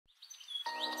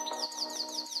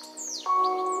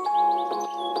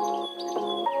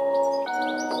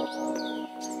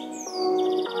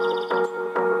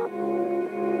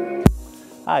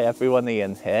Hi everyone,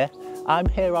 Ian here. I'm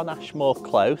here on Ashmore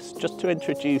Close just to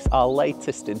introduce our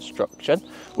latest instruction,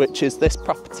 which is this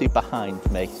property behind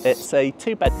me. It's a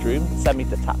 2-bedroom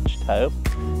semi-detached home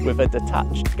with a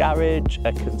detached garage,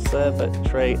 a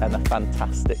conservatory and a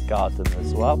fantastic garden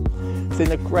as well. It's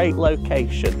in a great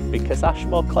location because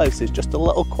Ashmore Close is just a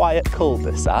little quiet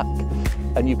cul-de-sac,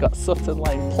 and you've got Sutton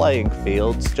Lane playing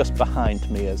fields just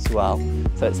behind me as well.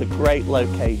 So it's a great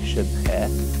location here.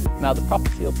 Now the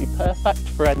property will be perfect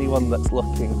for anyone that's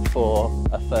looking for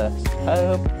a first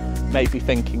home, maybe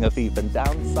thinking of even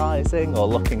downsizing or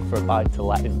looking for a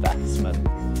buy-to-let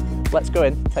investment. Let's go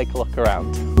in and take a look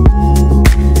around.